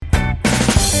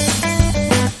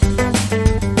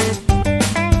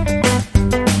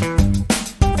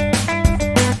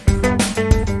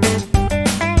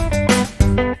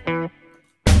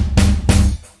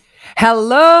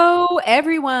Hello,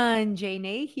 everyone.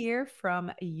 Jane here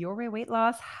from Your Way Weight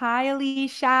Loss. Hi,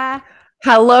 Alicia.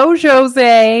 Hello,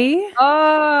 Jose.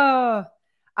 Oh,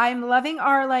 I'm loving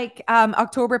our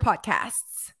October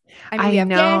podcasts. I mean, we I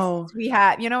have guests, know. we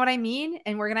have, you know what I mean?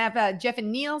 And we're gonna have Jeff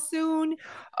and Neil soon.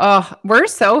 Oh, we're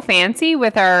so fancy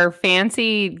with our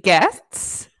fancy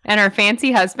guests and our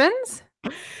fancy husbands.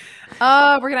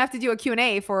 We're gonna have to do a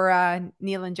Q&A for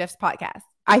Neil and Jeff's podcast.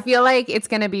 I feel like it's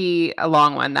going to be a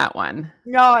long one, that one.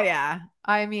 Oh yeah.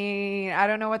 I mean, I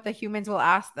don't know what the humans will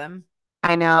ask them.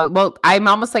 I know. Well, I'm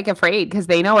almost like afraid because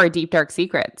they know our deep, dark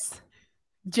secrets.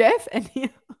 Jeff and Neil.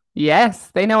 Yes,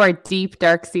 they know our deep,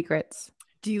 dark secrets.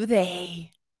 Do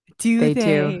they? Do They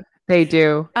do. they? They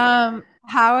do.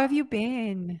 How have you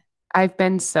been? I've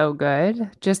been so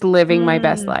good, just living my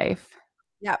best Mm, life.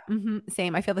 yeah,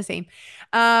 same. I feel the same.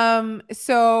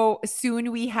 So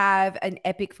soon we have an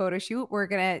epic photo shoot. We're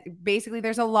gonna basically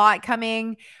there's a lot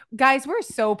coming. Guys, we're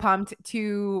so pumped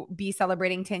to be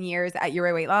celebrating 10 years at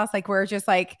Your Weight Loss. Like we're just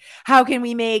like, how can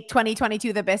we make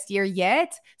 2022 the best year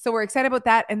yet? So we're excited about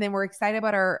that. And then we're excited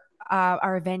about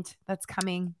our event that's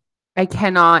coming. I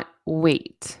cannot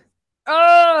wait.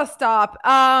 Oh, stop.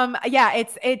 Yeah,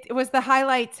 it was the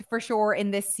highlight for sure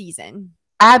in this season.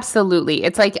 Absolutely.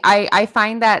 It's like I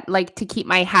find that like to keep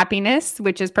my happiness,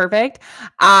 which is perfect,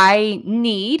 I've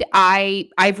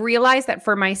realized that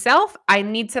for myself, I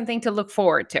need something to look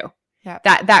forward to. Yeah.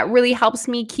 That really helps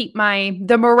me keep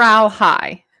the morale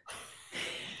high.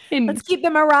 Let's And keep the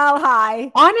morale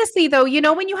high. honestly though,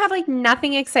 when you have like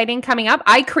nothing exciting coming up,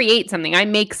 I create something. I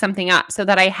make something up so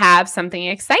that I have something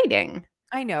exciting.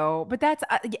 I know, but that's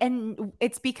and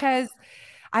it's because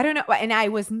I don't know, and I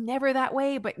was never that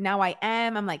way, but now I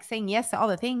am. I'm like saying yes to all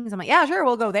the things. I'm like, yeah, sure,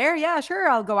 we'll go there. Yeah, sure,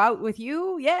 I'll go out with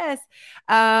you. Yes.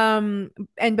 And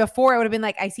before I would have been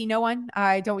like, I see no one.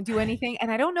 I don't do anything,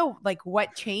 and I don't know like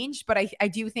what changed, but I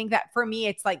do think that for me,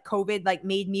 it's like COVID like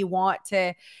made me want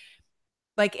to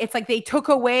like it's like they took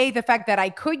away the fact that I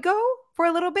could go for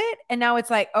a little bit, and now it's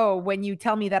like, oh, when you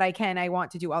tell me that I can, I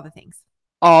want to do all the things.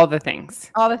 All the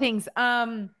things. All the things.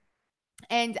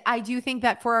 And I do think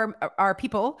that for our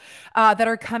people that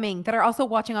are coming, that are also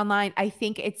watching online, I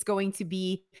think it's going to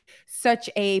be such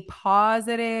a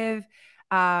positive,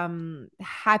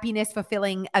 happiness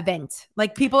fulfilling event.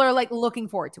 Like people are like looking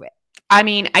forward to it. I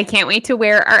mean, I can't wait to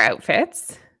wear our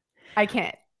outfits. I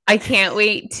can't. I can't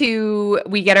wait to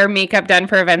we get our makeup done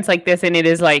for events like this and it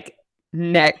is like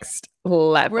next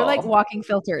We're like level. walking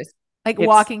filters, like It's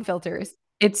walking filters.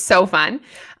 it's so fun.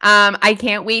 I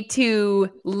can't wait to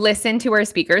listen to our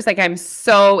speakers. Like I'm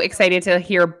so excited to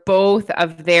hear both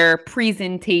of their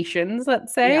presentations,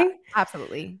 let's Yeah, say.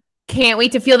 absolutely. Can't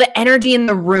wait to feel the energy in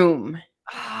the room.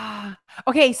 Ah,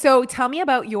 okay, so tell me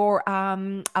about your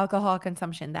alcohol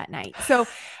consumption that night. So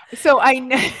I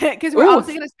know because we're Ooh,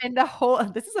 also gonna spend the whole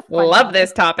this is a fun love topic.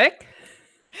 this topic.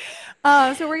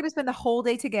 So we're gonna spend the whole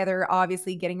day together,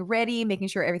 obviously getting ready, making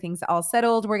sure everything's all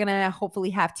settled. We're gonna hopefully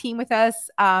have team with us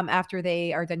after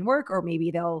they are done work, or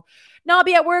maybe they'll not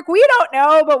be at work. We don't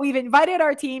know, but we've invited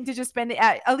our team to just spend it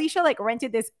at Alicia like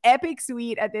rented this epic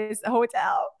suite at this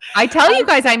hotel. I tell Um, you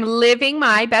guys, I'm living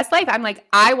my best life. I'm like,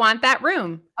 I want that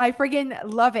room. I friggin'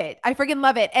 love it. I friggin'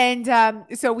 love it. And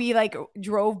so we like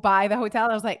drove by the hotel.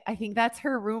 I was like, I think that's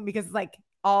her room because it's like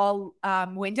all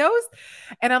windows.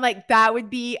 And I'm like, that would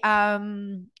be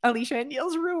Alicia and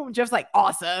Neil's room. Just like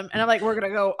awesome. And I'm like, we're gonna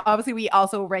go. Obviously, we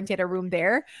also rented a room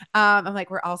there. I'm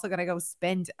like, we're also gonna go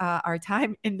spend our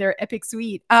time in their epic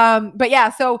suite. But yeah,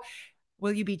 so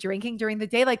will you be drinking during the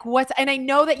day? Like what's and I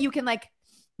know that you can like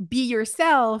be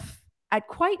yourself at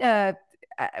quite a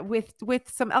with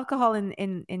some alcohol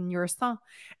in your sang.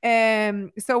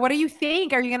 So what do you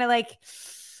think? Are you gonna like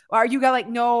are you gonna like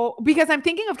no because I'm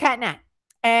thinking of Cat Nat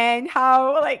and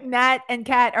how like Nat and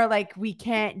Cat are like we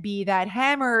can't be that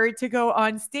hammered to go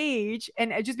on stage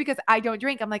and just because I don't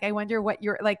drink I'm like I wonder what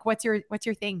your like what's your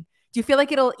thing? Do you feel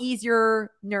like it'll ease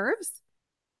your nerves?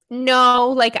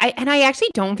 No, I actually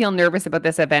don't feel nervous about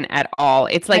this event at all.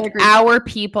 It's I like agree. our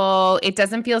people. It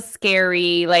doesn't feel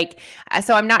scary.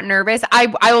 So I'm not nervous. I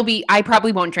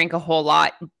probably won't drink a whole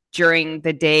lot during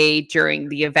the day, during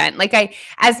the event.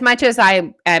 As much as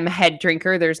I am a head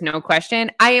drinker, there's no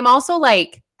question. I am also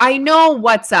like, I know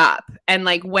what's up and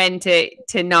like when to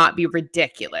not be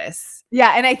ridiculous.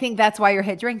 Yeah, and I think that's why you're a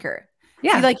head drinker. See,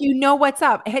 Yeah. like you know what's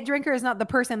up. A head drinker is not the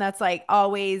person that's like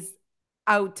always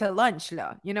out to lunch,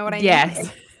 though. You know what I mean?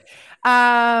 Yes.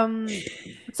 Um,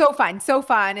 so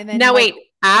fun, and then Now like wait,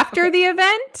 after okay, the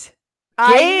event,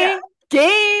 I know. game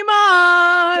game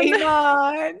on. Game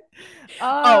on.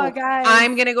 Oh, Oh, guys.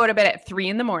 I'm gonna go to bed at 3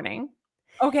 in the morning.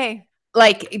 Okay.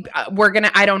 like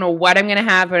I don't know what I'm gonna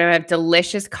have, but I'm gonna have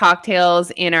delicious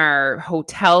cocktails in our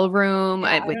hotel room Yeah,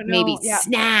 I with don't maybe know. Yeah.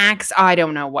 snacks. I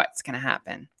don't know what's gonna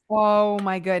happen. Oh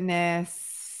my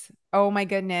goodness. Oh my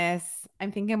goodness.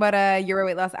 I'm thinking about a Euro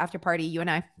weight loss after party. You and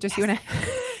I, just you Yes. and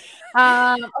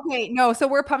I. Okay, no, so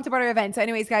we're pumped about our event. So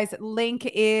anyways, guys, link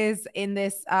is in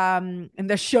this in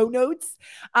the show notes.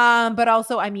 But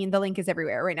also, I mean, the link is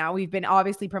everywhere right now. We've been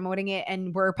obviously promoting it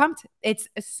and we're pumped. It's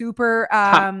super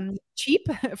Pump. cheap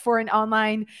for an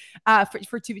online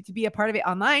to be a part of it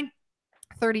online.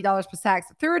 $30 per tax,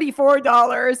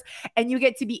 $34, and you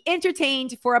get to be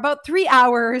entertained for about 3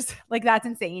 hours. Like that's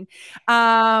insane.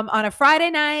 On a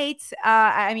Friday night.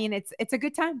 I mean, it's a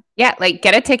good time. Yeah, like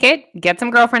get a ticket, get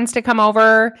some girlfriends to come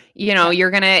over. You know, Yeah.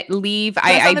 you're gonna leave.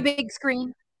 That's on the big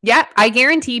screen. Yeah, I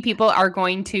guarantee people are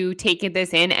going to take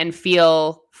this in and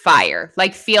feel fire.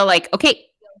 Like feel like, okay,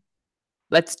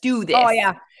 let's do this. Oh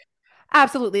yeah.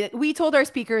 Absolutely. We told our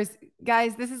speakers,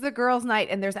 guys, this is a girls' night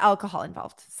and there's alcohol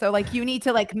involved. So like you need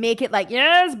to like make it like,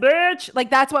 yes, bitch. Like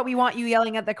that's what we want you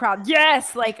yelling at the crowd.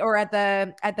 Yes, like or at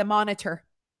the monitor.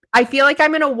 I feel like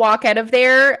I'm gonna walk out of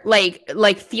there like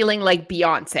feeling like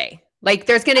Beyonce. Like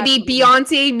there's gonna be Absolutely.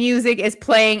 Beyonce music is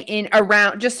playing in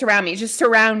around just around me, just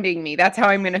surrounding me. That's how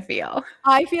I'm gonna feel.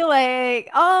 I feel like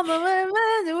all the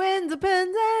women are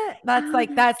independent.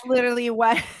 That's literally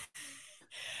what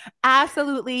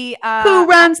absolutely Who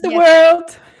runs the yes,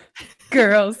 world?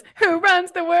 Girls. Who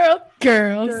runs the world?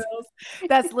 Girls. girls.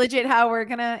 That's legit how we're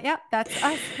gonna, yeah, that's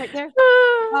us right there.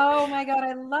 Oh my God,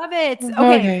 I love it.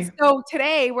 Okay, so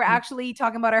today we're actually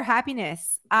talking about our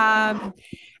happiness.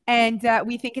 And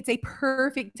we think it's a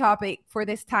perfect topic for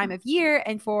this time of year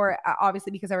and for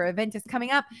obviously because our event is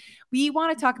coming up. We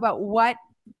want to talk about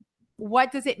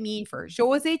what does it mean for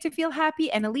Jose to feel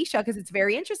happy and Alicia, because it's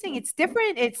very interesting. It's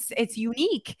different. It's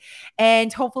unique.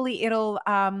 And hopefully it'll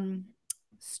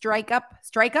strike up.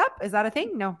 Is that a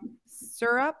thing? No.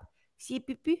 Stir up.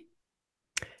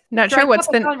 Not Strike sure what's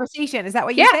up a the conversation. Is that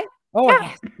what you say? Oh, yeah.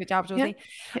 yes. Good job, Josie.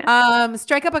 Yeah.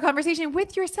 Strike up a conversation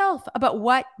with yourself about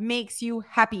what makes you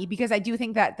happy, because I do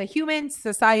think that the human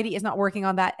society is not working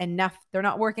on that enough. They're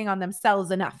not working on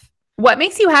themselves enough. What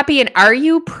makes you happy, and are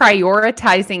you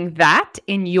prioritizing that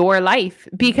in your life?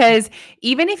 Because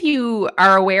even if you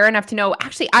are aware enough to know,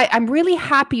 actually, I'm really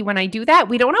happy when I do that,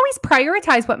 we don't always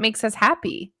prioritize what makes us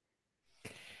happy.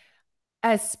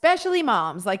 Especially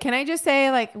moms. Like, can I just say,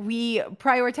 like, we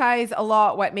prioritize a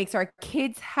lot what makes our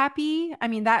kids happy. I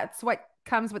mean, that's what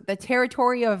comes with the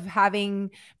territory of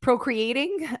having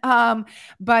procreating.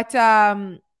 But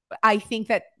I think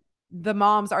that the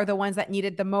moms are the ones that need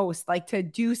it the most, like to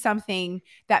do something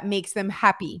that makes them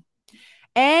happy.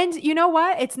 And you know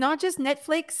what? It's not just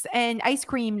Netflix and ice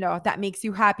cream that makes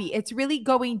you happy. It's really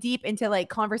going deep into like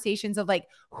conversations of like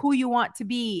who you want to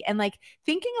be and like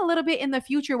thinking a little bit in the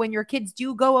future when your kids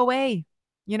do go away,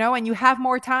 and you have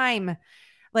more time.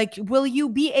 Like, will you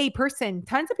be a person?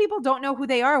 Tons of people don't know who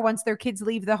they are once their kids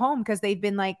leave the home because they've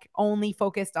been like only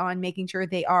focused on making sure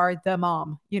they are the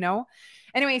mom,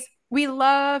 Anyways, we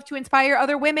love to inspire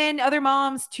other women, other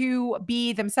moms to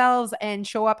be themselves and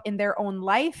show up in their own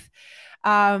life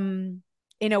in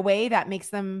a way that makes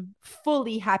them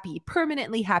fully happy,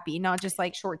 permanently happy, not just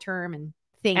like short term and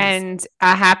things. And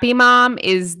a happy mom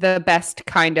is the best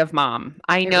kind of mom.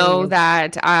 I know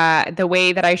that the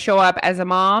way that I show up as a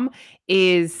mom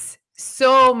is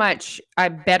so much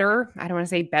better. I don't want to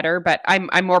say better, but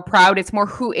I'm more proud. It's more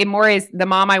is the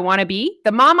mom I want to be.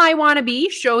 The mom I want to be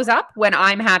shows up when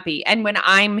I'm happy and when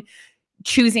I'm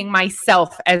choosing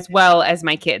myself as well as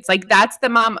my kids. Like that's the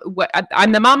mom.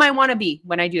 I'm the mom I want to be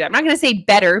when I do that. I'm not going to say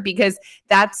better because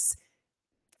that's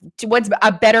what's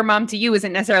a better mom to you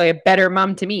isn't necessarily a better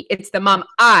mom to me. It's the mom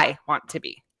I want to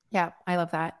be. Yeah, I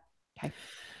love that.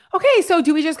 Okay, so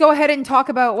do we just go ahead and talk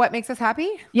about what makes us happy?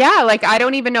 Yeah, like I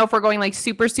don't even know if we're going like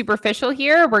super superficial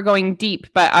here. We're going deep,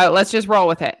 but let's just roll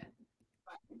with it.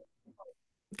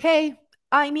 Okay.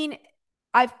 I mean,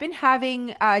 I've been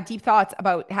having deep thoughts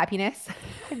about happiness.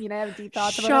 I have deep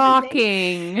thoughts about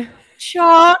everything.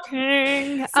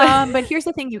 Shocking. But here's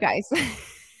the thing, you guys.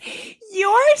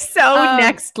 You're so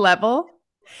next level.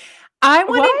 I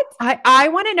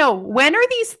want to know, when are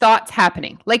these thoughts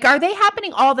happening? Like, are they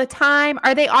happening all the time?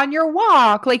 Are they on your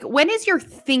walk? Like, when is your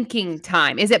thinking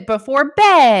time? Is it before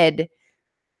bed?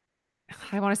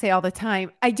 I want to say all the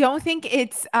time. I don't think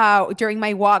it's during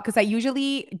my walk because I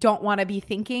usually don't want to be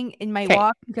thinking in my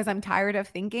walk because I'm tired of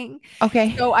thinking.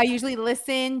 Okay. So I usually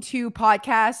listen to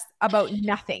podcasts about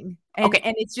nothing. And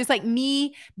it's just like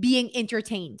me being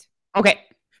entertained. Okay.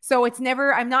 So it's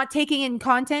never, I'm not taking in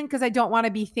content because I don't want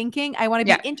to be thinking. I want to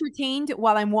Yeah. be entertained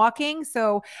while I'm walking.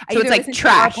 So I So either it's like listen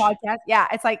trash. to our podcast. Yeah.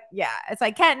 It's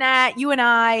like Cat Nat, you and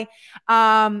I,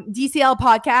 DCL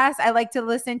podcast. I like to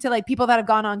listen to like people that have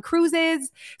gone on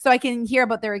cruises so I can hear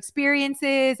about their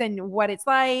experiences and what it's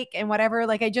like and whatever.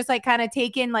 Like I just like kind of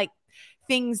take in like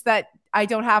things that I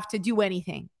don't have to do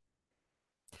anything.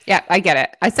 Yeah, I get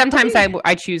it. Sometimes Okay.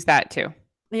 I choose that too.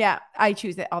 Yeah, I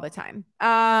choose it all the time.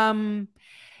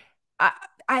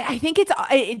 I think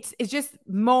it's just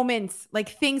moments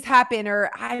like things happen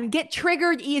or I get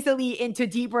triggered easily into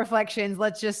deep reflections.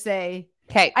 Let's just say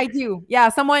Okay. I do. Yeah,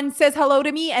 someone says hello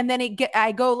to me and then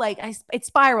I go like it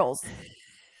spirals,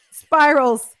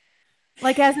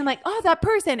 like as in like oh that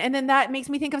person, and then that makes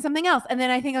me think of something else, and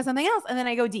then I think of something else, and then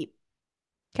I go deep.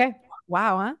 Okay.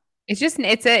 Wow, huh? It's just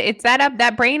it's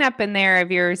that brain up in there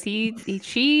of yours.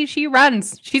 She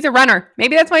runs. She's a runner.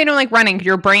 Maybe that's why you don't like running, because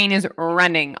your brain is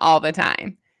running all the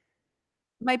time.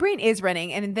 My brain is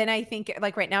running, and then I think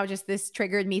like right now, just this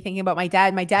triggered me thinking about my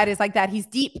dad. My dad is like that. He's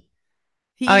deep.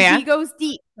 Oh yeah. He goes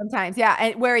deep sometimes, yeah,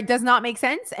 and where it does not make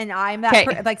sense. And I'm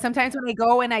that like sometimes when I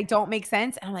go and I don't make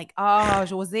sense, and I'm like, oh,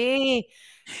 Jose,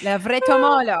 le vrai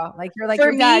tomolo. Like you're like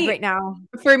For your dad me, right now.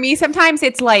 For me, sometimes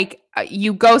it's like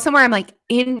you go somewhere. I'm like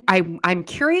I'm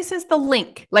curious as the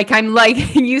link. Like I'm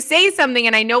like you say something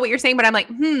and I know what you're saying, but I'm like,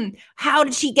 how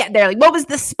did she get there? Like what was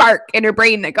the spark in her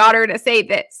brain that got her to say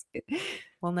this?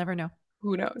 We'll never know.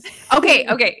 Who knows? Okay.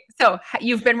 So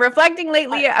you've been reflecting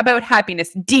lately about happiness.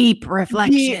 Deep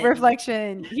reflection. Deep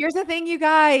reflection. Here's the thing, you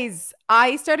guys.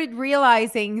 I started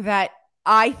realizing that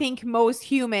I think most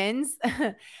humans,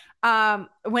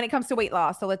 when it comes to weight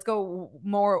loss, so let's go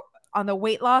more on the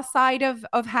weight loss side of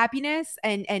happiness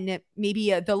and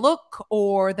maybe the look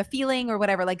or the feeling or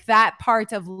whatever, like that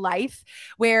part of life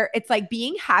where it's like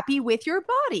being happy with your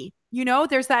body. You know,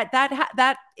 there's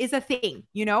that is a thing,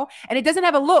 you know, and it doesn't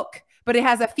have a look, but it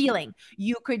has a feeling.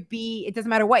 You could be, it doesn't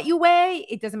matter what you weigh,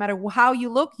 it doesn't matter how you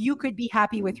look, you could be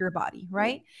happy with your body,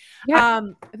 right? Yeah.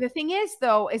 The thing is,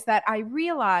 though, is that I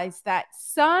realize that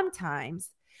sometimes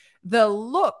the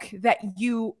look that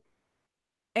you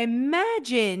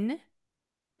imagine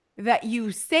that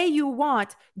you say you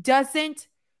want doesn't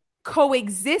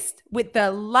coexist with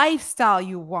the lifestyle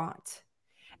you want.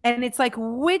 And it's like,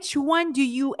 which one do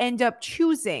you end up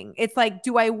choosing? It's like,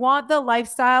 do I want the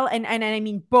lifestyle? And I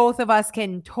mean, both of us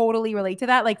can totally relate to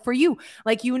that. Like for you,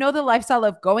 like, you know, the lifestyle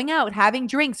of going out, having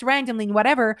drinks randomly,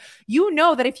 whatever, you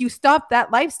know that if you stop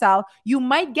that lifestyle, you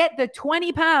might get the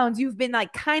 20 pounds you've been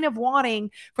like kind of wanting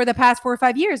for the past 4 or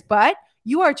 5 years, but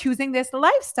you are choosing this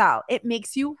lifestyle. It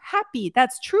makes you happy.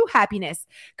 That's true happiness,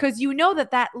 because you know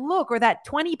that that look or that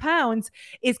 20 pounds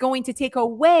is going to take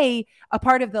away a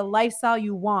part of the lifestyle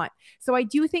you want. So I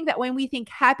do think that when we think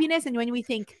happiness and when we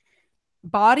think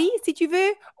body, si tu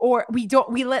veux, or we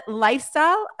let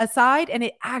lifestyle aside, and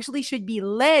it actually should be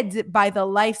led by the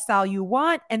lifestyle you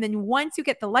want. And then once you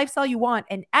get the lifestyle you want,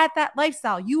 and at that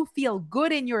lifestyle, you feel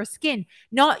good in your skin,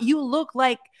 not you look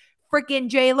like freaking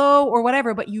J-Lo or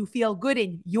whatever, but you feel good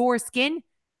in your skin.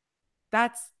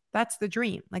 That's the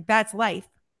dream. Like that's life.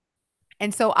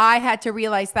 And so I had to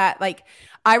realize that, like,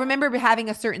 I remember having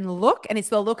a certain look, and it's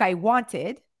the look I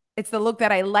wanted. It's the look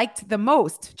that I liked the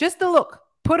most. Just the look.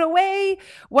 Put away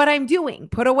what I'm doing.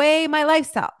 Put away my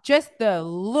lifestyle. Just the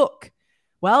look.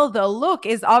 Well, the look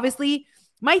is obviously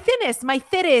my thinnest, my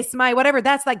fittest, my whatever.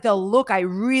 That's like the look I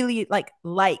really like.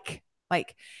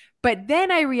 But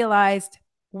then I realized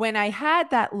when I had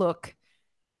that look,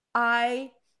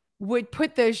 I would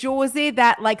put the Jose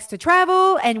that likes to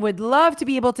travel and would love to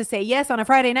be able to say yes on a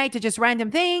Friday night to just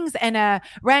random things and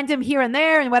random here and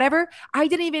there and whatever. I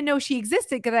didn't even know she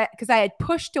existed because I had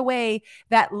pushed away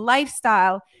that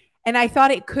lifestyle and I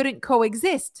thought it couldn't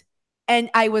coexist. And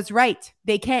I was right.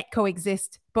 They can't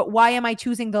coexist. But why am I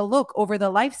choosing the look over the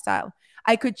lifestyle?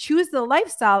 I could choose the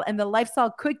lifestyle, and the lifestyle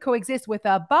could coexist with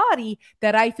a body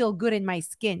that I feel good in my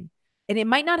skin. And it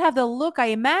might not have the look I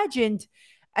imagined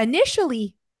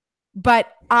initially, but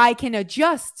I can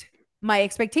adjust my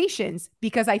expectations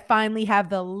because I finally have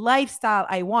the lifestyle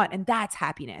I want. And that's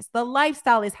happiness. The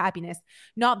lifestyle is happiness,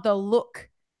 not the look.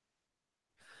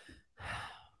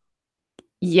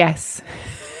 Yes.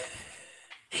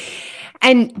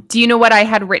 And do you know what I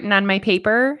had written on my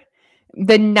paper?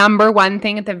 The number one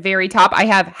thing at the very top, I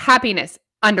have happiness,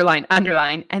 underline,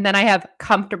 and then I have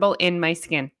comfortable in my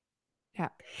skin. Yeah.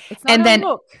 It's not and then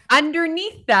look.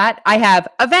 Underneath that, I have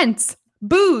events,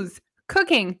 booze,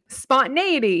 cooking,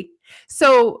 spontaneity.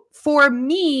 So for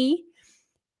me,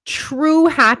 true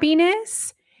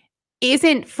happiness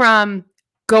isn't from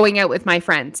going out with my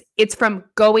friends. It's from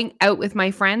going out with my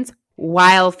friends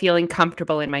while feeling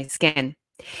comfortable in my skin.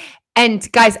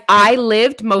 And guys, I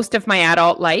lived most of my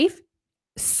adult life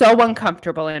so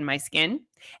uncomfortable in my skin,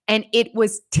 and it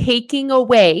was taking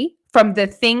away from the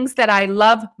things that I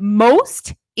love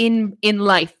most in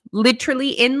life. Literally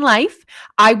in life,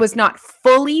 I was not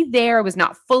fully there. I was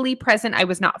not fully present. I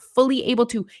was not fully able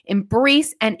to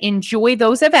embrace and enjoy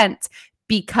those events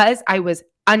because I was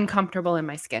uncomfortable in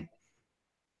my skin.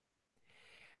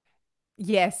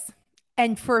 Yes.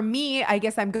 And for me, I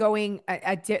guess I'm going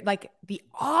like the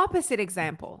opposite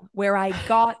example where I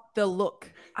got the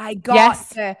look. I got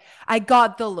Yes. I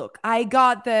got the look. I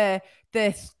got the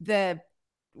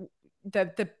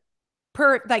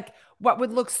like what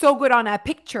would look so good on a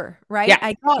picture, right? Yeah.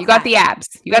 I got You got that. the abs.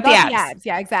 You got the got abs.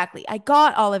 Yeah, exactly. I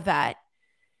got all of that.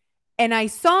 And I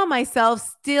saw myself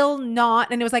still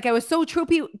not, and it was like I was so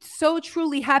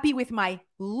truly happy with my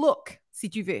look, si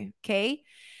tu veux, okay?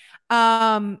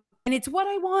 And it's what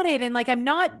I wanted, and like I'm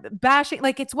not bashing,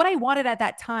 like it's what I wanted at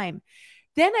that time.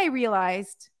 Then I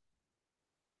realized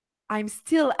I'm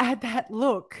still at that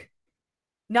look,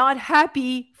 not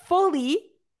happy fully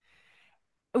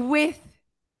with,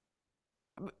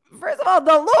 first of all,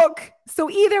 the look. So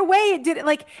either way, it didn't,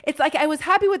 like, it's like I was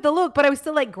happy with the look, but I was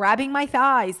still like grabbing my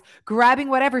thighs, grabbing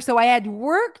whatever. So I had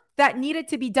work that needed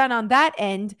to be done on that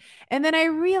end. And then I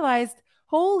realized,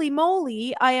 holy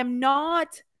moly, I am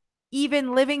not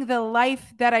even living the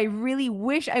life that I really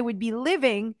wish I would be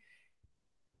living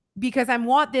because I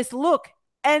want this look.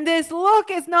 And this look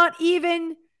is not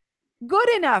even good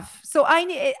enough. So I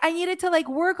needed to like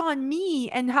work on me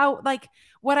and how, like,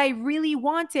 what I really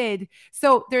wanted.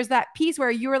 So there's that piece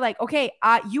where you were like, okay,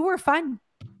 you were fun.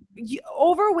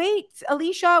 Overweight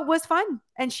Alicia was fun,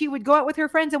 and she would go out with her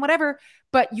friends and whatever,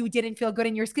 but you didn't feel good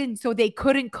in your skin, so they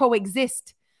couldn't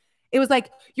coexist. It was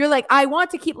like, you're like, I want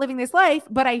to keep living this life,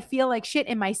 but I feel like shit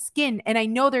in my skin, and I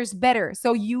know there's better.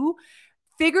 So you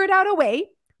figured out a way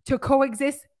to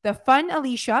coexist the fun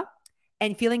Alicia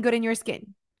and feeling good in your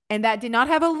skin. And that did not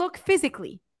have a look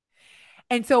physically.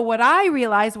 And so what I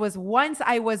realized was once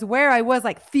I was where I was,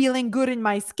 like feeling good in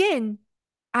my skin,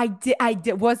 I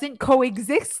wasn't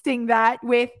coexisting that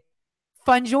with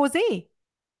fun Jose.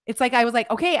 It's like I was like,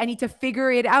 okay, I need to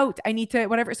figure it out. I need to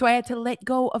whatever. So I had to let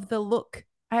go of the look.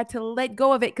 I had to let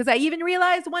go of it because I even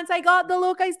realized once I got the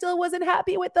look, I still wasn't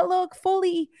happy with the look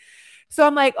fully. So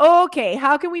I'm like, okay,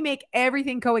 how can we make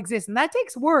everything coexist? And that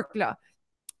takes work. La.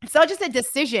 It's not just a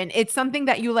decision. It's something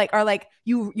that you like are like,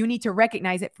 you need to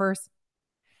recognize it first.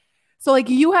 So like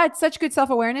you had such good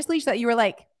self-awareness, Leash, that you were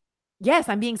like, yes,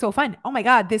 I'm being so fun. Oh my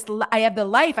God, I have the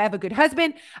life. I have a good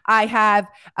husband. I have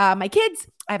my kids.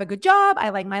 I have a good job. I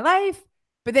like my life.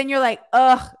 But then you're like,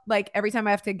 ugh, like every time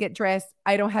I have to get dressed,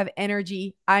 I don't have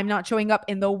energy. I'm not showing up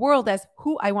in the world as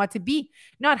who I want to be,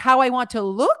 not how I want to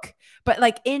look, but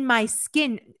like in my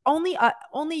skin. Only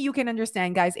you can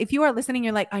understand, guys. If you are listening,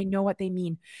 you're like, I know what they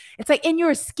mean. It's like in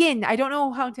your skin. I don't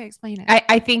know how to explain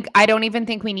it. I don't even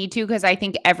think we need to, because I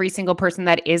think every single person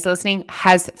that is listening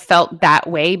has felt that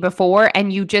way before.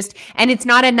 And it's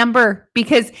not a number,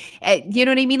 because you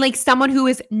know what I mean? Like someone who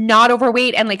is not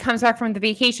overweight and like comes back from the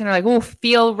vacation, they're like, oh,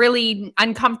 feel really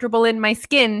uncomfortable in my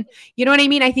skin. You know what I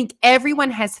mean? I think everyone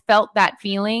has felt that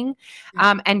feeling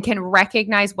and can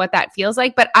recognize what that feels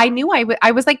like. But I knew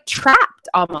I was like trapped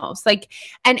almost, like,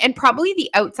 and probably the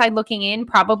outside looking in,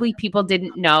 probably people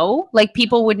didn't know, like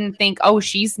people wouldn't think, oh,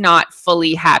 she's not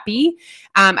fully happy.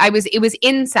 It was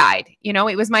inside, you know,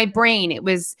 it was my brain. It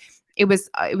was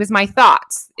my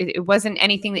thoughts. It wasn't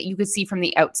anything that you could see from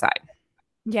the outside.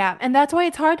 Yeah. And that's why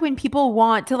it's hard when people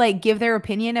want to like give their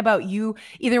opinion about you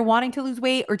either wanting to lose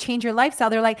weight or change your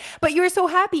lifestyle. They're like, but you're so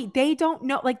happy. They don't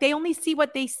know, like they only see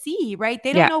what they see, right?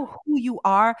 They don't know who you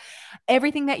are,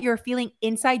 everything that you're feeling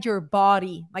inside your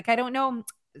body. Like, I don't know.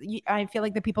 I feel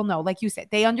like the people know, like you said,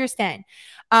 they understand.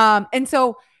 And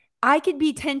so I could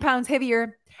be 10 pounds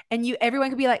heavier and everyone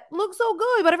could be like, look so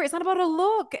good, whatever. It's not about a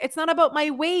look. It's not about my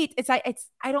weight.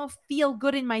 I don't feel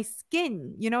good in my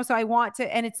skin, you know? So I want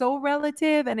to, and it's so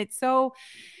relative and it's so,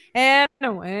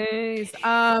 anyways.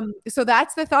 So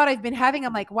that's the thought I've been having.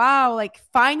 I'm like, wow, like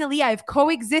finally I've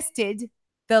coexisted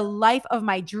the life of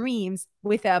my dreams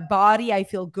with a body I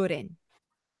feel good in.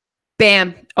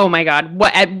 Bam. Oh my God.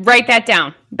 What? Write that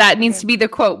down. That needs to be the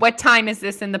quote. What time is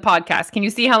this in the podcast? Can you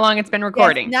see how long it's been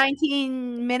recording? Yes,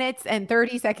 19 minutes and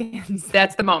 30 seconds.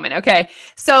 That's the moment. Okay.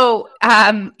 So,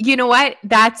 you know what?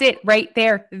 That's it right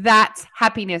there. That's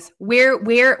happiness.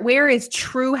 Where is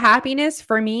true happiness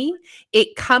for me?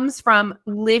 It comes from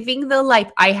living the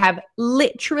life I have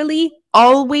literally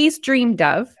always dreamed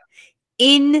of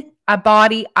in a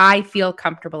body I feel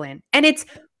comfortable in. And it's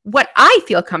what I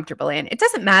feel comfortable in. It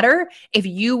doesn't matter if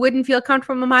you wouldn't feel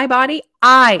comfortable in my body.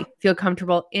 I feel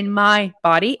comfortable in my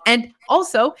body. And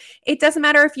also, it doesn't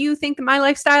matter if you think that my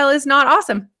lifestyle is not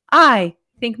awesome. I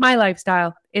think my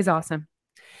lifestyle is awesome.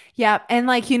 Yeah. And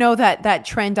like, you know, that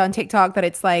trend on TikTok that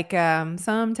it's like,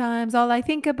 sometimes all I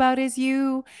think about is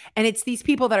you. And it's these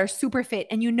people that are super fit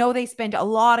and you know they spend a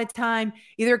lot of time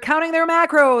either counting their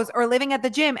macros or living at the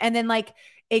gym. And then like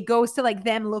it goes to like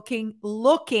them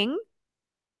looking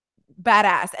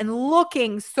badass and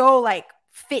looking so like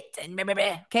fit and blah, blah,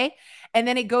 blah, okay. And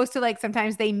then it goes to like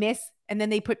sometimes they miss and then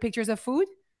they put pictures of food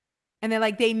and then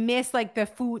like they miss like the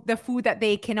food that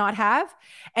they cannot have.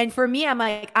 And for me, I'm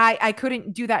like, I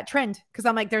couldn't do that trend because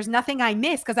I'm like, there's nothing I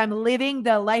miss because I'm living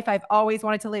the life I've always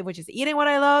wanted to live, which is eating what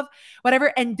I love,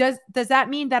 whatever. And does that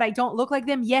mean that I don't look like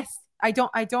them? Yes. I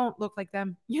don't look like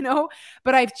them, you know,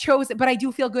 but but I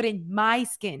do feel good in my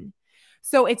skin.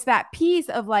 So it's that piece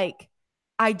of like,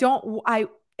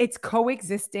 it's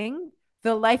coexisting.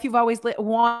 The life you've always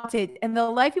wanted, and the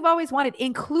life you've always wanted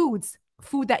includes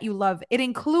food that you love. It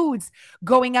includes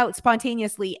going out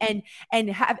spontaneously and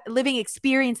living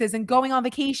experiences and going on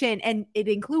vacation. And it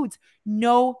includes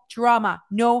no drama,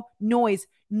 no noise,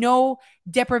 no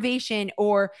deprivation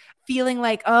or feeling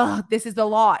like, oh, this is a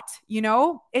lot. You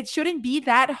know, it shouldn't be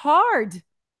that hard.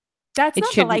 That's It not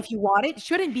the shouldn't life you want. It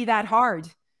shouldn't be that hard.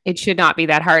 It should not be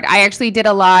that hard. I actually did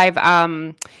a live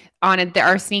on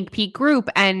our sneak peek group,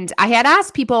 and I had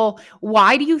asked people,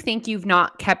 why do you think you've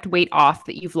not kept weight off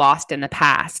that you've lost in the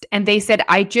past? And they said,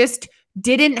 I just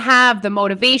didn't have the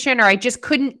motivation, or I just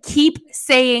couldn't keep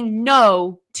saying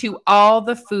no to all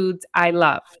the foods I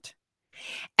loved.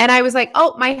 And I was like,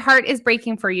 oh, my heart is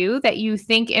breaking for you that you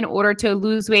think in order to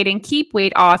lose weight and keep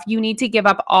weight off, you need to give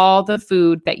up all the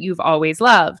food that you've always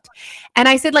loved. And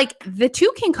I said, like, the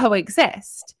two can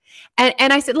coexist. And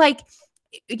I said, like,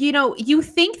 you know, you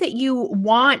think that you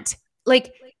want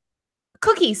like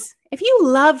cookies. If you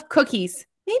love cookies,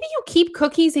 maybe you keep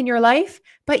cookies in your life,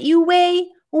 but you weigh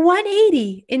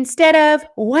 180 instead of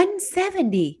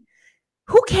 170.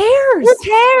 Who cares? Who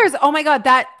cares? Oh my God.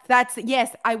 That's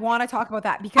yes. I want to talk about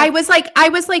that because I was like,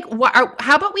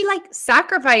 how about we like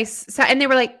sacrifice? And they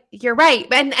were like, you're right.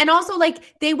 And also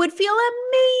like they would feel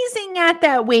amazing at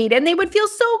that weight and they would feel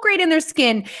so great in their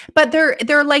skin, but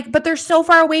they're so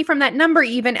far away from that number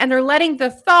even. And they're letting the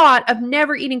thought of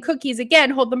never eating cookies again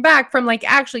hold them back from like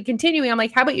actually continuing. I'm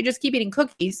like, how about you just keep eating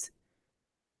cookies?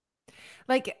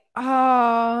 like,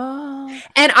 oh.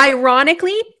 And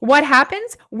ironically, what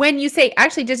happens when you say,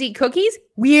 actually, just eat cookies?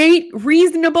 We eat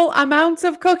reasonable amounts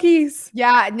of cookies.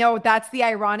 Yeah, no, that's the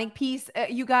ironic piece.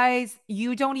 You guys,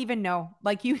 you don't even know.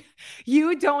 Like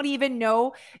you don't even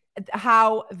know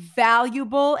how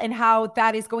valuable and how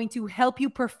that is going to help you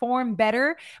perform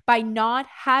better by not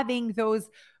having those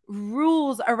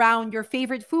rules around your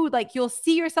favorite food. Like you'll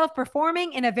see yourself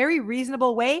performing in a very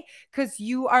reasonable way because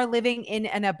you are living in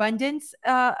an abundance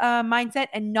mindset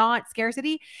and not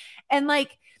scarcity. And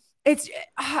like it's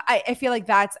I feel like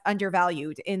that's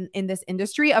undervalued in this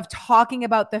industry of talking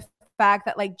about the fact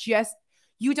that like just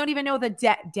you don't even know the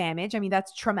damage. I mean,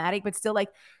 that's traumatic, but still like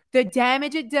the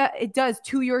damage it does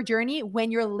to your journey when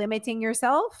you're limiting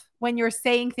yourself, when you're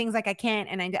saying things like I can't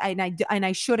and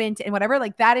I shouldn't and whatever.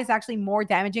 Like that is actually more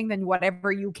damaging than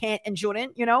whatever you can't and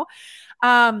shouldn't, you know.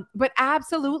 But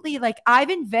absolutely, like I've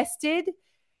invested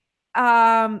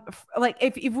like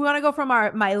if we want to go from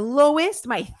my lowest,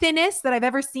 my thinnest that I've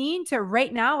ever seen to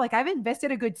right now, like I've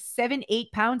invested a good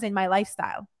 7-8 pounds in my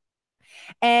lifestyle.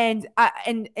 And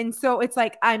so it's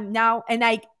like I'm now and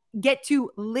I get to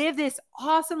live this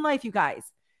awesome life, you guys.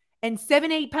 And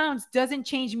 7-8 pounds doesn't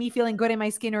change me feeling good in my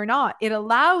skin or not. It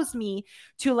allows me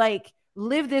to like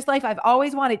live this life I've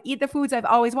always wanted, eat the foods I've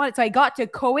always wanted. So I got to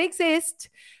coexist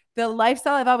the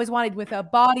lifestyle I've always wanted with a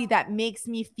body that makes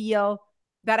me feel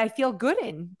that I feel good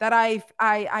in, that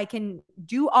I can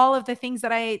do all of the things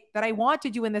that I want to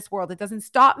do in this world. It doesn't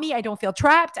stop me. I don't feel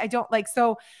trapped. I don't like,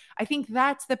 so I think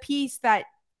that's the piece that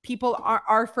people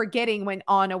are forgetting when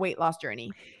on a weight loss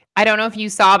journey. I don't know if you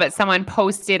saw, but someone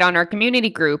posted on our community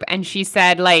group and she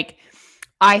said, like,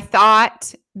 I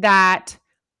thought that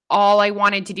all I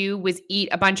wanted to do was eat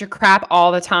a bunch of crap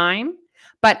all the time.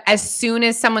 But as soon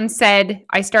as someone said,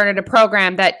 I started a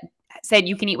program that said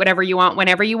you can eat whatever you want,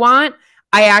 whenever you want,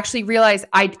 I actually realized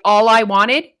all I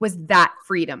wanted was that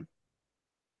freedom.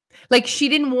 Like she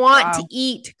didn't want to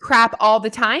eat crap all the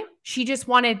time. She just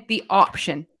wanted the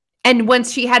option. And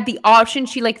once she had the option,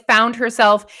 she like found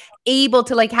herself able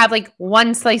to like have like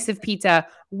one slice of pizza,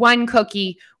 one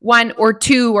cookie, one or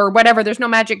two or whatever. There's no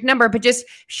magic number, but just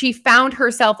she found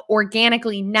herself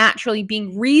organically, naturally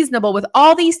being reasonable with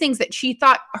all these things that she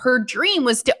thought her dream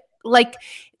was to like,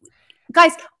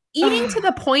 guys, eating to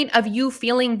the point of you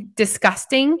feeling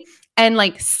disgusting and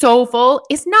like so full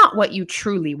is not what you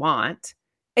truly want.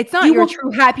 It's not your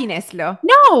true happiness, Lo.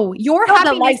 No, your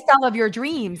happiness, the lifestyle of your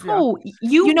dreams. No,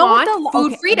 you know want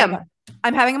food freedom.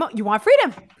 I'm having a moment. You want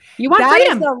freedom. You want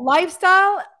freedom. That is the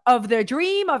lifestyle of the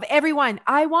dream of everyone.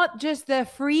 I want just the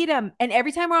freedom. And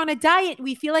every time we're on a diet,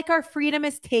 we feel like our freedom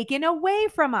is taken away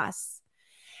from us.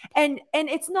 And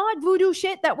it's not voodoo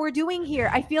shit that we're doing here.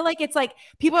 I feel like it's like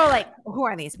people are like, who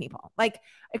are these people? Like,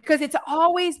 because it's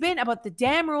always been about the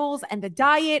damn rules and the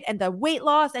diet and the weight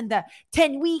loss and the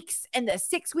 10 weeks and the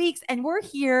 6 weeks. And we're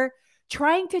here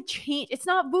trying to change. It's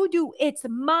not voodoo. It's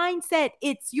mindset.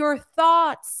 It's your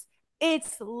thoughts.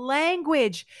 It's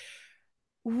language.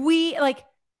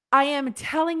 I am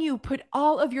telling you, put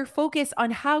all of your focus on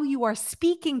how you are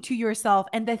speaking to yourself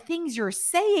and the things you're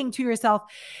saying to yourself.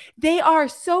 They are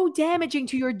so damaging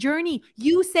to your journey.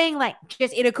 You saying like,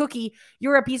 just eat a cookie.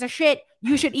 You're a piece of shit.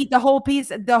 You should eat the whole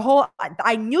piece,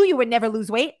 I knew you would never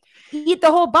lose weight. Eat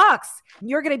the whole box.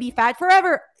 You're going to be fat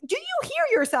forever. Do you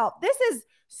hear yourself? This is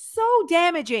so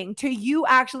damaging to you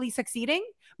actually succeeding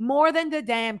more than the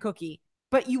damn cookie.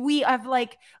 But we have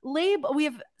we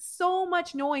have so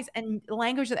much noise and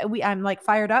language that I'm like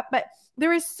fired up, but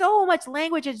there is so much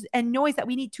language and noise that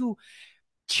we need to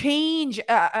change,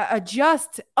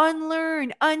 adjust,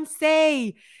 unlearn,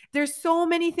 unsay. There's so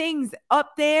many things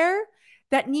up there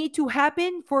that need to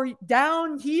happen for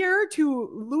down here to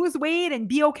lose weight and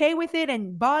be okay with it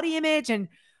and body image and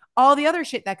all the other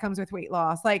shit that comes with weight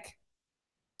loss. Like,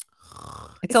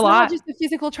 it's a lot. Not just the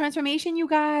physical transformation, you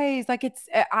guys. Like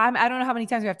I don't know how many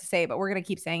times we have to say it, but we're going to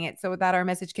keep saying it so that our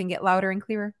message can get louder and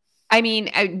clearer. I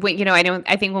mean, I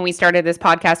think when we started this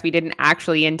podcast, we didn't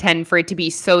actually intend for it to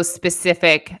be so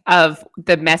specific of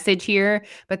the message here,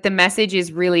 but the message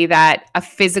is really that a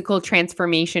physical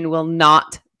transformation will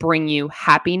not bring you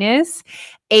happiness.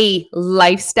 A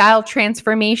lifestyle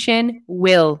transformation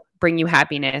will bring you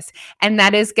happiness. And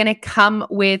that is going to come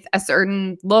with a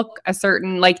certain look, a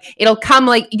certain, like, it'll come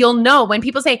like, you'll know when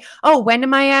people say, oh, when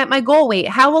am I at my goal weight?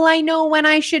 How will I know when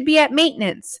I should be at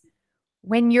maintenance?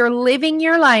 When you're living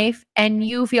your life and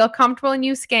you feel comfortable in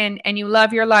your skin and you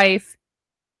love your life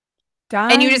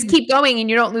and you just keep going and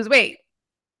you don't lose weight.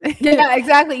 Yeah,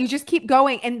 exactly. You just keep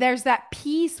going. And there's that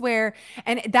piece where,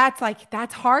 and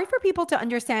that's hard for people to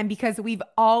understand because we've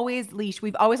always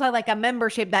had like a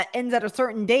membership that ends at a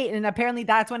certain date. And apparently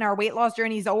that's when our weight loss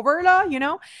journey is over.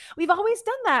 We've always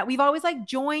done that. We've always like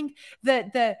joined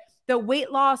the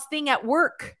weight loss thing at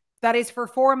work. That is for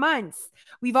 4 months.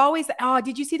 We've always,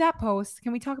 did you see that post?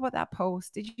 Can we talk about that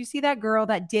post? Did you see that girl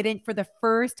that didn't for the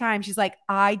first time? She's like,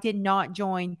 I did not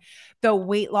join the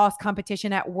weight loss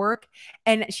competition at work.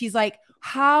 And she's like,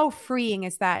 how freeing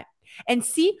is that? And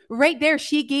see, right there,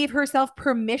 she gave herself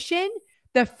permission,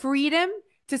 the freedom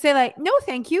to say like, no,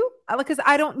 thank you. Because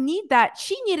I don't need that.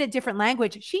 She needed a different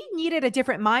language. She needed a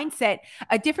different mindset,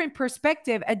 a different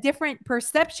perspective, a different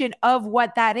perception of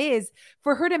what that is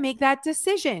for her to make that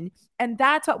decision. And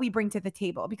that's what we bring to the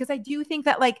table. Because I do think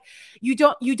that like, you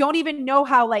don't even know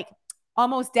how like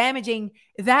almost damaging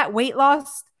that weight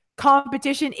loss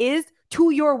competition is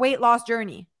to your weight loss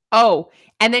journey. Oh,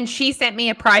 and then she sent me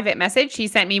a private message. She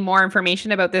sent me more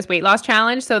information about this weight loss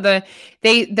challenge. So the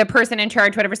person in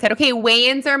charge, whatever, said, okay,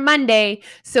 weigh-ins are Monday.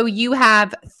 So you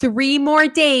have 3 more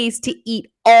days to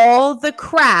eat all the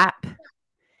crap.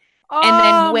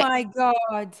 Oh my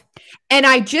God. And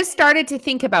I just started to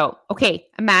think about, okay,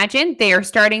 imagine they are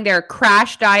starting their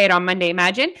crash diet on Monday.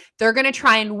 Imagine they're going to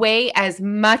try and weigh as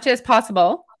much as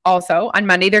possible. Also on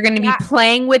Monday, they're going to be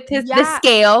playing with the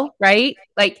scale, right?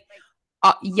 Like,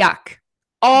 yuck.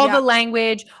 All the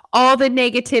language, all the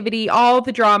negativity, all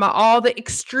the drama, all the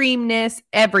extremeness,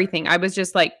 everything. I was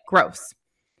just like, gross.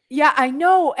 Yeah, I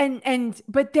know.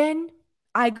 But then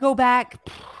I go back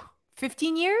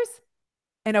 15 years.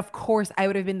 And of course, I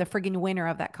would have been the friggin' winner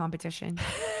of that competition.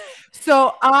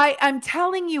 So I'm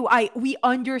telling you, we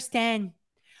understand.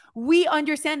 We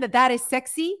understand that is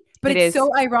sexy, but it's so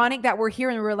ironic that we're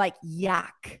here and we're like,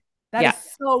 yuck. That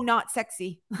is so not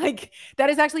sexy. Like that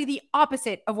is actually the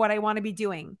opposite of what I want to be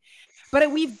doing. But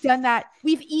we've done that.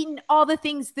 We've eaten all the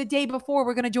things the day before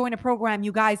we're going to join a program,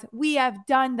 you guys. We have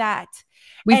done that.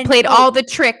 We've played all the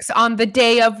tricks on the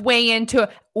day of weigh-in to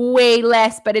weigh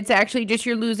less, but it's actually just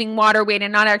you're losing water weight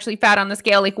and not actually fat on the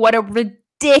scale. Like what a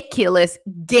ridiculous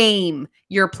game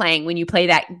you're playing when you play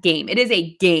that game. It is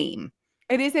a game.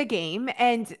 It is a game.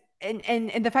 And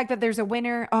the fact that there's a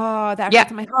winner, oh, that Yep.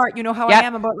 hurts my heart. You know how I Yep.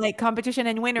 am about like competition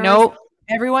and winners. Nope.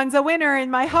 Everyone's a winner in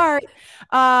my heart.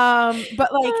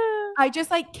 But like, I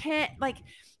just like can't like,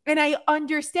 and I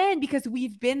understand because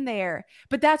we've been there,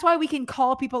 but that's why we can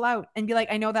call people out and be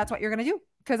like, I know that's what you're going to do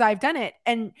because I've done it.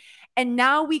 And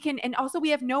now we can, and also we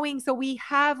have knowing, so we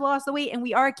have lost the weight and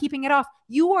we are keeping it off.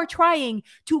 You are trying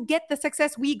to get the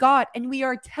success we got, and we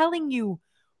are telling you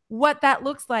what that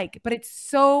looks like, but it's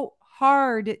so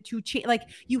hard to change. Like,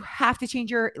 you have to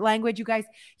change your language, you guys.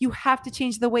 You have to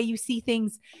change the way you see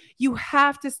things. You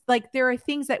have to, like, there are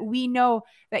things that we know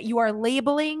that you are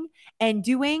labeling and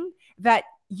doing that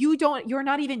you're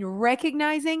not even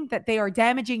recognizing that they are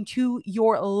damaging to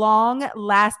your long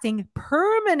lasting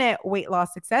permanent weight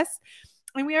loss success.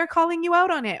 And we are calling you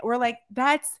out on it. We're like,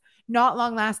 that's not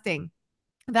long lasting.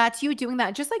 That's you doing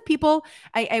that. Just like people,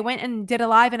 I went and did a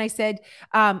live and I said,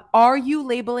 are you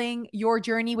labeling your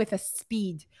journey with a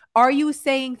speed? Are you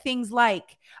saying things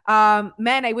like,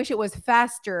 man, I wish it was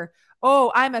faster.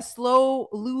 Oh, I'm a slow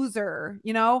loser.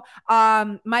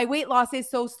 My weight loss is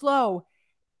so slow.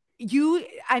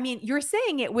 You're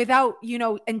saying it without,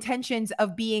 intentions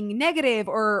of being negative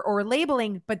or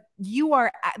labeling, but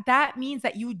that means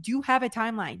that you do have a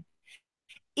timeline.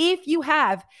 If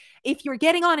you're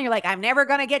getting on and you're like, I'm never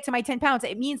going to get to my 10 pounds,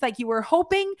 it means like you were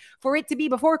hoping for it to be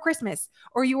before Christmas,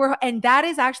 and that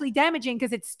is actually damaging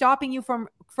because it's stopping you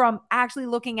from actually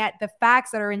looking at the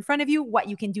facts that are in front of you, what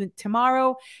you can do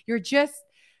tomorrow. You're just,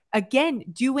 again,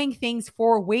 doing things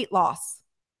for weight loss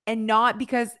and not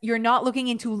because you're not looking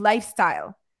into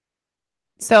lifestyle.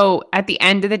 So at the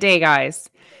end of the day, guys,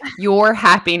 your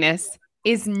happiness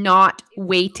is not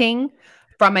waiting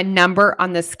from a number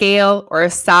on the scale or a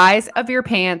size of your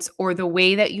pants or the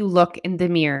way that you look in the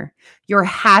mirror. Your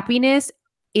happiness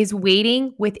is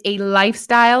waiting with a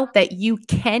lifestyle that you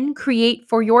can create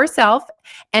for yourself.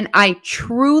 And I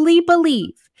truly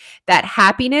believe that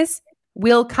happiness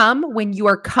will come when you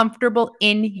are comfortable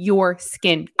in your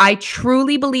skin. I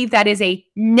truly believe that is a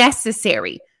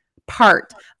necessary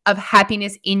part of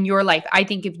happiness in your life. I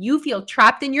think if you feel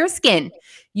trapped in your skin,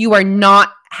 you are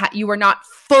not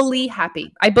fully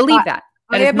happy. I believe that.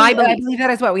 That is my belief. I believe that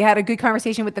as well. We had a good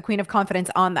conversation with the Queen of Confidence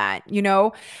on that,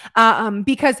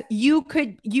 because you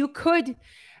could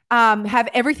have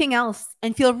everything else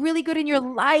and feel really good in your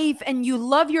life and you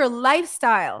love your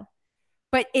lifestyle,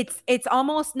 but it's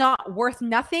almost not worth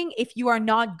nothing if you are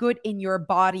not good in your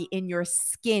body, in your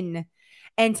skin.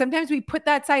 And sometimes we put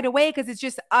that side away because it's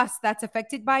just us that's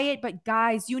affected by it. But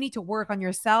guys, you need to work on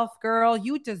yourself, girl.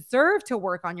 You deserve to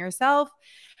work on yourself.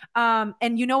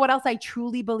 And you know what else I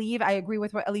truly believe? I agree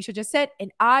with what Alicia just said.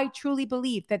 And I truly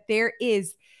believe that there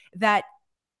is that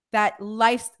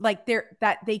life, like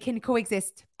that they can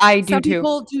coexist. I do Some too.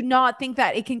 people do not think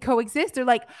that it can coexist. They're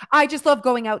like, I just love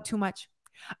going out too much.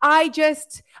 I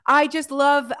just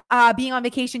love being on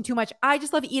vacation too much. I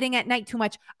just love eating at night too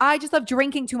much. I just love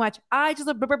drinking too much. I just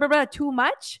love blah, blah, blah, blah, too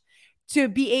much to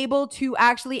be able to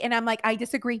actually. And I'm like, I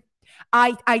disagree.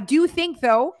 I do think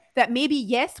though that maybe,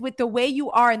 yes, with the way you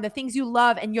are and the things you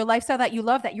love and your lifestyle that you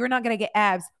love, that you're not going to get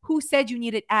abs. Who said you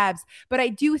needed abs? But I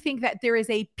do think that there is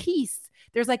a peace.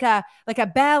 There's like a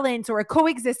balance or a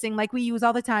coexisting, like we use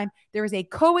all the time. There is a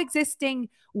coexisting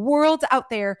world out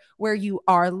there where you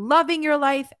are loving your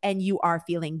life and you are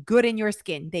feeling good in your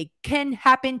skin. They can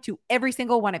happen to every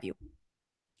single one of you.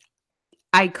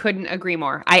 I couldn't agree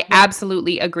more. I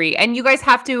absolutely agree. And you guys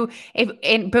have to,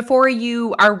 before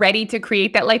you are ready to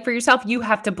create that life for yourself, you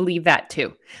have to believe that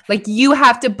too. Like, you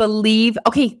have to believe,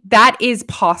 okay, that is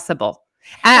possible.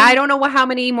 And I don't know how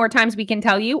many more times we can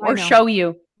tell you or show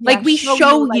you. Yeah, like we show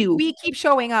you. Like, we keep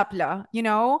showing up,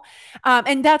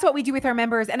 and that's what we do with our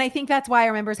members. And I think that's why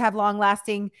our members have long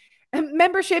lasting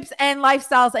memberships and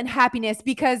lifestyles and happiness,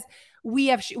 because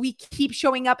we keep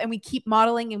showing up and we keep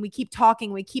modeling and we keep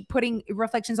talking, we keep putting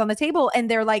reflections on the table, and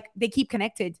they keep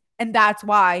connected. And that's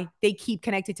why they keep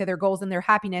connected to their goals and their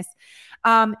happiness.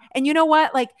 And you know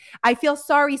what? Like, I feel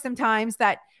sorry sometimes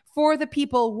that for the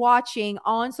people watching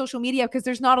on social media, because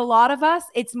there's not a lot of us.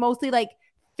 It's mostly like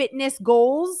fitness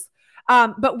goals.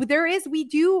 But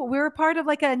we're a part of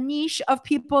like a niche of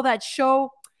people that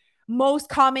show most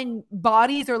common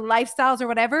bodies or lifestyles or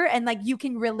whatever. And like, you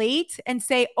can relate and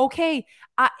say, okay,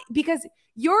 because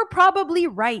you're probably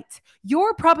right.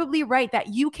 You're probably right that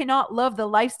you cannot love the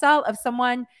lifestyle of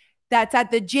someone that's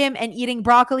at the gym and eating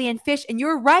broccoli and fish. And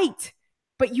you're right,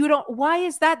 but why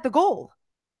is that the goal?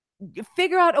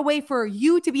 Figure out a way for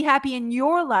you to be happy in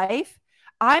your life.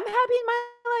 I'm happy in my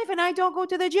life and I don't go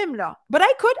to the gym now. But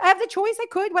I have the choice. I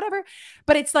could, whatever.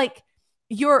 But it's like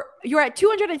you're at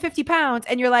 250 pounds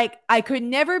and you're like, I could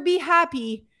never be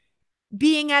happy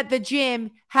being at the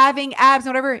gym, having abs,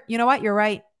 whatever. You know what? You're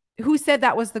right. Who said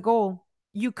that was the goal?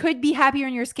 You could be happier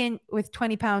in your skin with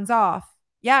 20 pounds off.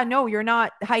 Yeah, no, you're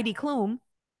not Heidi Klum,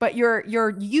 but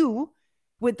you're you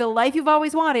with the life you've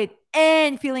always wanted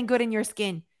and feeling good in your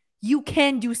skin. You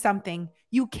can do something.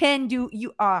 You can do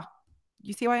you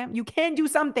see who I am? You can do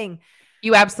something.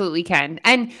 You absolutely can.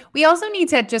 And we also need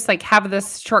to just like have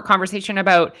this short conversation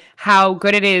about how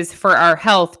good it is for our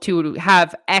health to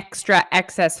have extra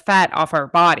excess fat off our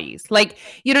bodies. Like,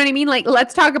 you know what I mean? Like,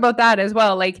 let's talk about that as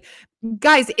well. Like,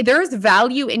 guys, there's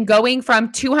value in going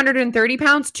from 230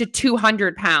 pounds to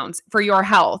 200 pounds for your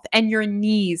health and your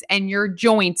knees and your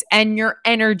joints and your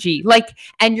energy, like,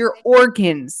 and your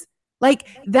organs. Like,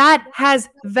 that has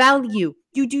value.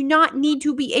 You do not need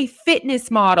to be a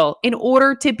fitness model in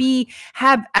order to be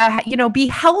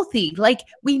healthy. Like,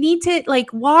 we need to, like,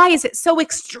 why is it so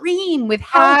extreme with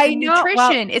health and nutrition?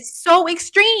 Well, it's so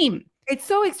extreme. It's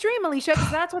so extreme, Alicia, because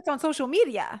that's what's on social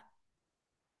media.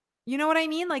 You know what I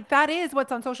mean? Like, that is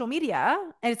what's on social media.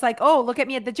 And it's like, oh, look at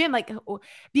me at the gym. Like,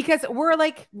 because we're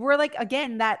like,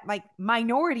 again, that like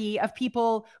minority of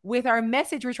people with our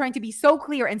message. We're trying to be so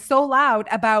clear and so loud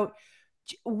about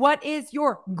what is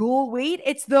your goal weight.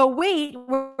 It's the weight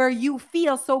where you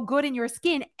feel so good in your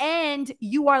skin and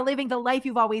you are living the life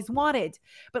you've always wanted.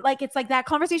 But like, it's like that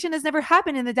conversation has never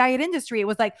happened in the diet industry. It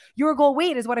was like, your goal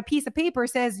weight is what a piece of paper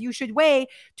says you should weigh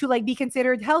to like be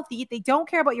considered healthy. They don't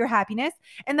care about your happiness.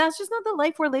 And that's just not the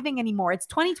life we're living anymore. It's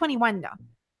 2021 now.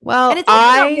 Well, and it's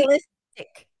not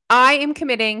realistic. I am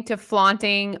committing to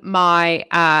flaunting my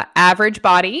average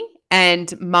body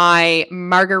and my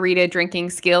margarita drinking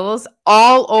skills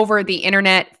all over the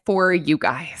internet for you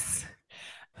guys.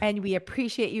 And we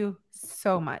appreciate you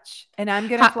so much. And I'm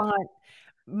going to flaunt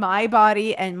my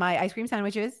body and my ice cream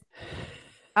sandwiches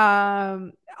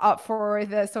for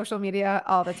the social media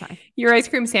all the time. Your ice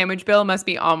cream sandwich bill must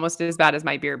be almost as bad as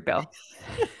my beer bill.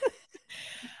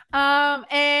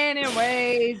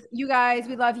 Anyways, you guys,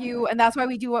 we love you. And that's why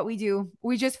we do what we do.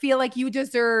 We just feel like you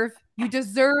deserve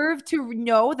to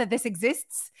know that this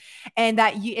exists and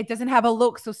that it doesn't have a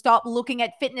look. So stop looking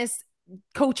at fitness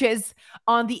coaches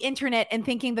on the internet and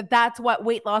thinking that that's what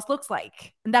weight loss looks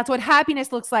like. And that's what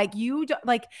happiness looks like.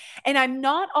 And I'm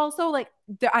not also like,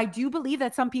 I do believe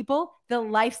that some people, the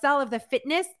lifestyle of the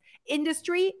fitness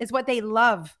industry is what they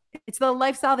love. It's the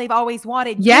lifestyle they've always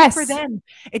wanted. Yes. Good for them.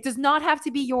 It does not have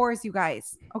to be yours, you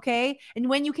guys. Okay. And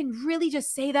when you can really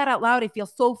just say that out loud, it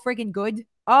feels so friggin' good.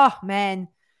 Oh man.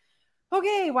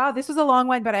 Okay. Wow. This was a long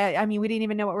one, but I mean, we didn't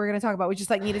even know what we were going to talk about. We just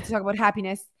like needed to talk about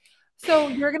happiness. So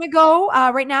you're going to go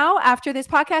right now after this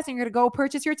podcast and you're going to go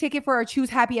purchase your ticket for our Choose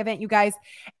Happy event, you guys.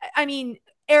 I mean,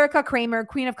 Erica Kramer,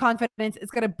 Queen of Confidence,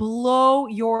 is going to blow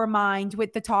your mind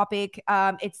with the topic.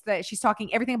 She's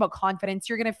talking everything about confidence.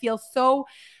 You're going to feel so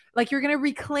like you're going to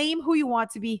reclaim who you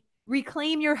want to be,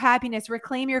 reclaim your happiness,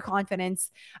 reclaim your confidence.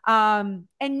 And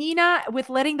Nina, with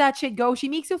letting that shit go, she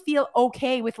makes you feel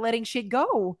okay with letting shit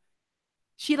go.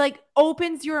 She like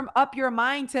opens up your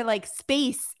mind to like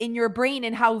space in your brain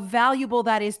and how valuable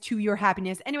that is to your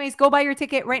happiness. Anyways, go buy your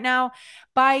ticket right now.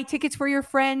 Buy tickets for your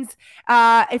friends.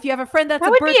 If you have a friend that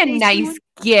would be a nice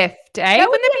gift, eh? That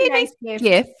would be a nice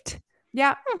gift.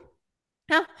 Yeah.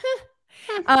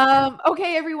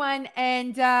 Okay, everyone.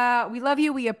 And we love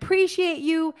you. We appreciate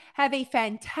you. Have a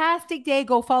fantastic day.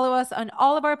 Go follow us on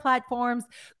all of our platforms.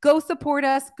 Go support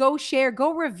us. Go share.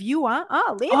 Go review.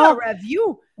 Leave a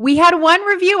review. We had one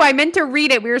review. I meant to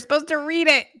read it. We were supposed to read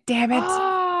it. Damn it.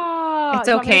 It's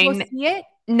okay. You want me to go see it?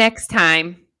 Next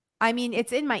time. I mean,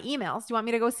 it's in my emails. Do you want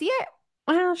me to go see it?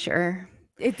 Well, sure.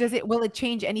 Will it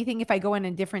change anything if I go in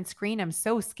a different screen? I'm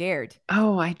so scared.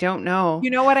 Oh, I don't know. You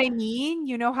know what I mean?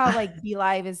 You know how like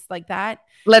BeLive is like that?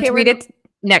 Let's read it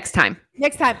next time.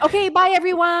 Okay, bye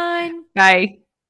everyone. Bye.